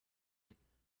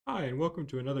Hi, and welcome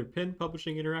to another Pen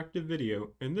Publishing Interactive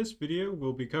video. In this video,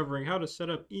 we'll be covering how to set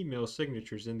up email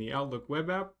signatures in the Outlook web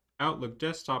app, Outlook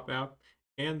desktop app,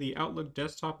 and the Outlook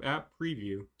desktop app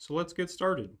preview. So let's get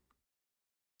started.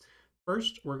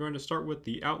 First, we're going to start with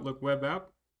the Outlook web app.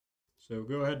 So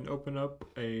go ahead and open up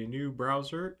a new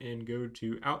browser and go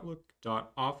to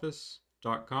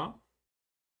outlook.office.com.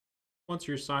 Once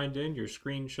you're signed in, your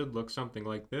screen should look something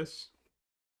like this.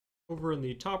 Over in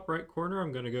the top right corner,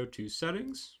 I'm going to go to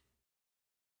Settings.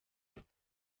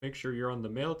 Make sure you're on the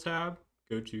Mail tab,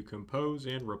 go to Compose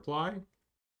and Reply,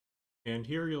 and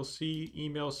here you'll see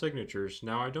email signatures.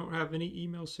 Now I don't have any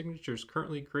email signatures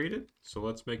currently created, so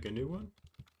let's make a new one.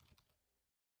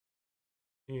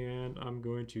 And I'm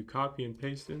going to copy and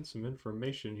paste in some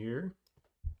information here.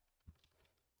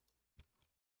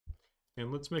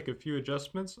 And let's make a few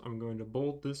adjustments. I'm going to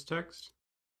bold this text.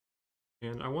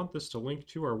 And I want this to link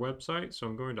to our website, so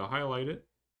I'm going to highlight it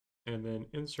and then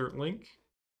insert link.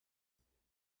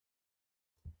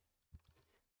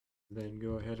 Then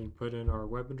go ahead and put in our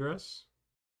web address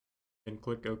and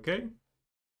click OK. And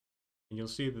you'll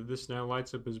see that this now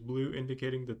lights up as blue,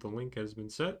 indicating that the link has been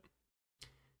set.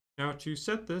 Now to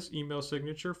set this email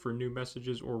signature for new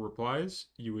messages or replies,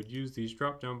 you would use these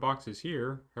drop-down boxes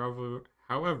here.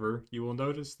 However, you will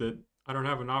notice that I don't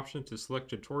have an option to select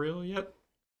tutorial yet.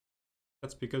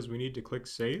 That's because we need to click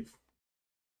Save.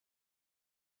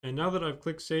 And now that I've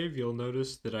clicked Save, you'll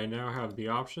notice that I now have the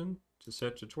option to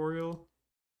set tutorial.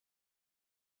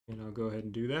 And I'll go ahead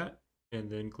and do that, and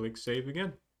then click Save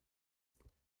again.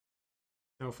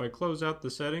 Now if I close out the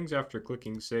settings after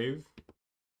clicking Save,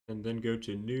 and then go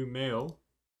to New Mail,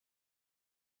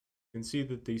 you can see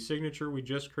that the signature we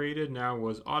just created now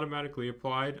was automatically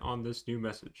applied on this new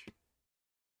message.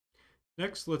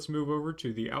 Next, let's move over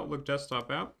to the Outlook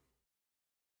desktop app.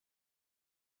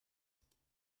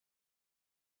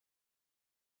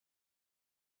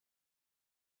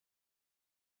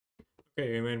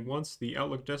 Okay, and then once the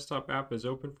Outlook desktop app is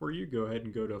open for you, go ahead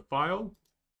and go to File,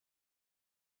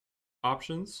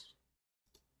 Options,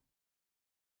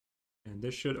 and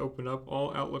this should open up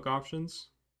all Outlook options.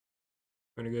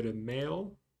 I'm going to go to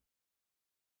Mail,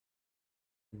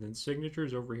 and then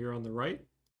Signatures over here on the right.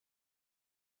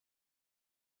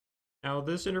 Now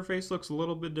this interface looks a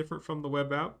little bit different from the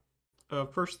web app.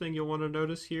 First thing you'll want to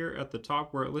notice here at the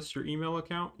top where it lists your email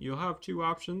account, you'll have two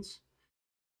options.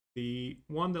 The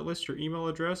one that lists your email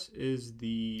address is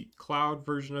the cloud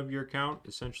version of your account.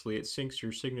 Essentially, it syncs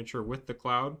your signature with the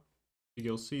cloud.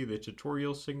 You'll see the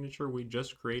tutorial signature we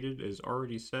just created is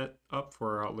already set up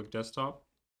for our Outlook desktop.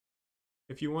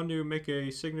 If you want to make a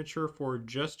signature for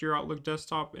just your Outlook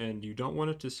desktop and you don't want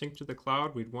it to sync to the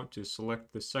cloud, we'd want to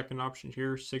select the second option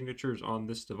here, Signatures on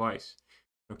this device.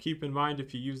 Now keep in mind,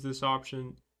 if you use this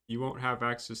option, you won't have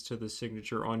access to the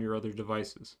signature on your other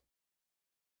devices.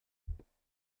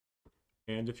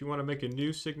 And if you want to make a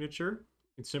new signature,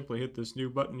 you can simply hit this new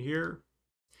button here,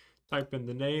 type in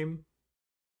the name,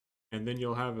 and then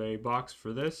you'll have a box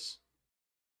for this.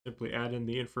 Simply add in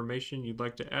the information you'd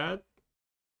like to add.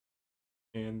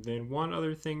 And then one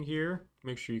other thing here,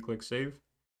 make sure you click Save.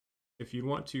 If you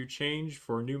want to change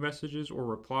for new messages or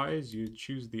replies, you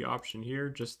choose the option here,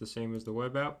 just the same as the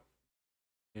web app,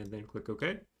 and then click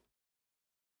OK.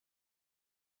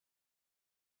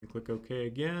 Click OK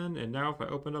again, and now if I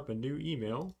open up a new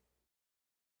email,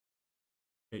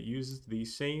 it uses the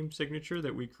same signature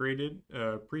that we created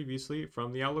previously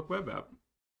from the Outlook web app.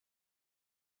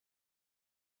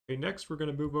 Okay, next we're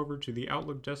going to move over to the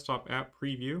Outlook desktop app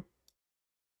preview.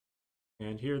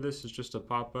 And here this is just a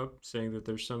pop-up saying that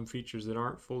there's some features that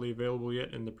aren't fully available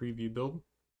yet in the preview build.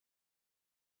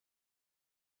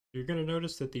 You're going to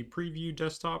notice that the preview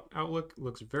desktop Outlook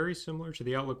looks very similar to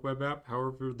the Outlook web app.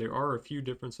 However, there are a few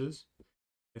differences.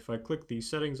 If I click the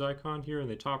settings icon here in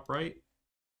the top right,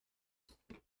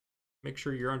 make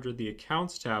sure you're under the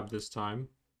Accounts tab this time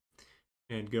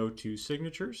and go to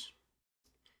Signatures.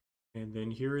 And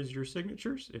then here is your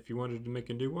signatures. If you wanted to make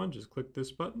a new one, just click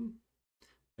this button.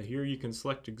 Here you can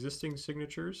select existing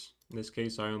signatures. In this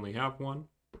case, I only have one.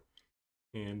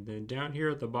 And then down here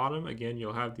at the bottom, again,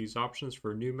 you'll have these options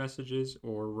for new messages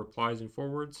or replies and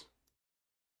forwards.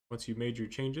 Once you've made your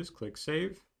changes, click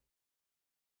Save.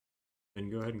 Then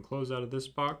go ahead and close out of this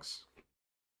box.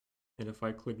 And if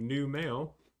I click New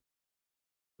Mail,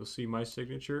 you'll see my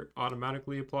signature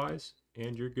automatically applies,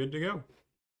 and you're good to go.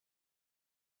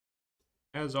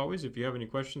 As always, if you have any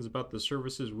questions about the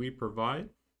services we provide,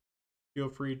 feel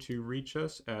free to reach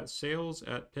us at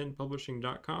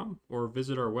sales@penpublishing.com or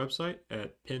visit our website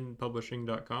at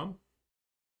penpublishing.com.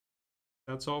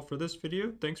 That's all for this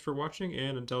video. Thanks for watching,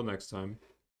 and until next time.